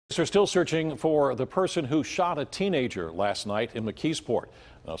Police are still searching for the person who shot a teenager last night in McKeesport.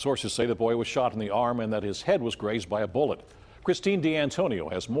 Sources say the boy was shot in the arm and that his head was grazed by a bullet. Christine D'Antonio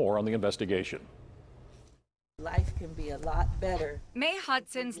has more on the investigation. Life can be a lot better. May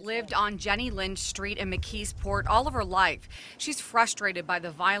Hudson's lived on Jenny Lynch Street in McKeesport all of her life. She's frustrated by the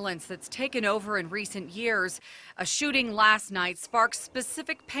violence that's taken over in recent years. A shooting last night sparked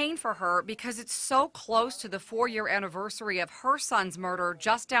specific pain for her because it's so close to the 4-year anniversary of her son's murder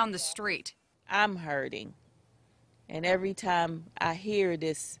just down the street. I'm hurting, and every time I hear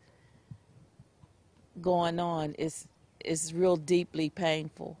this going on, it's real deeply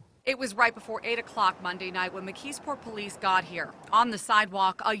painful. It was right before 8 o'clock Monday night when McKeesport police got here. On the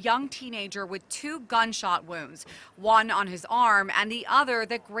sidewalk, a young teenager with 2 gunshot wounds, one on his arm and the other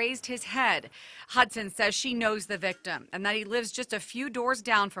that grazed his head. Hudson says she knows the victim and that he lives just a few doors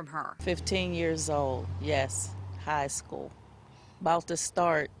down from her. 15 years old, yes, high school. About to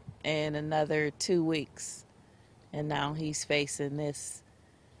start in another 2 weeks. And now he's facing this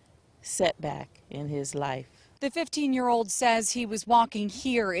setback in his life. The 15-year-old says he was walking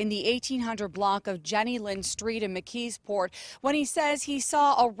here in the 1800 block of Jenny Lynn Street in McKeesport when he says he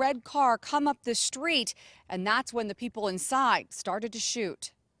saw a red car come up the street, and that's when the people inside started to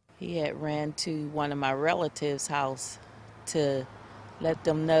shoot. He had ran to one of my relatives' house to let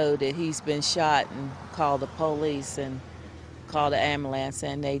them know that he's been shot and call the police and call the ambulance,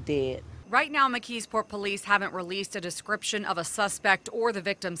 and they did. Right now, McKeesport police haven't released a description of a suspect or the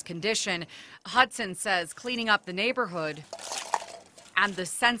victim's condition. Hudson says cleaning up the neighborhood and the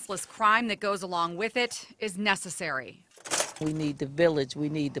senseless crime that goes along with it is necessary. We need the village, we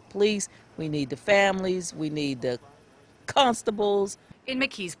need the police, we need the families, we need the constables. In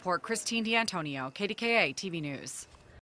McKeesport, Christine D'Antonio, KDKA-TV News.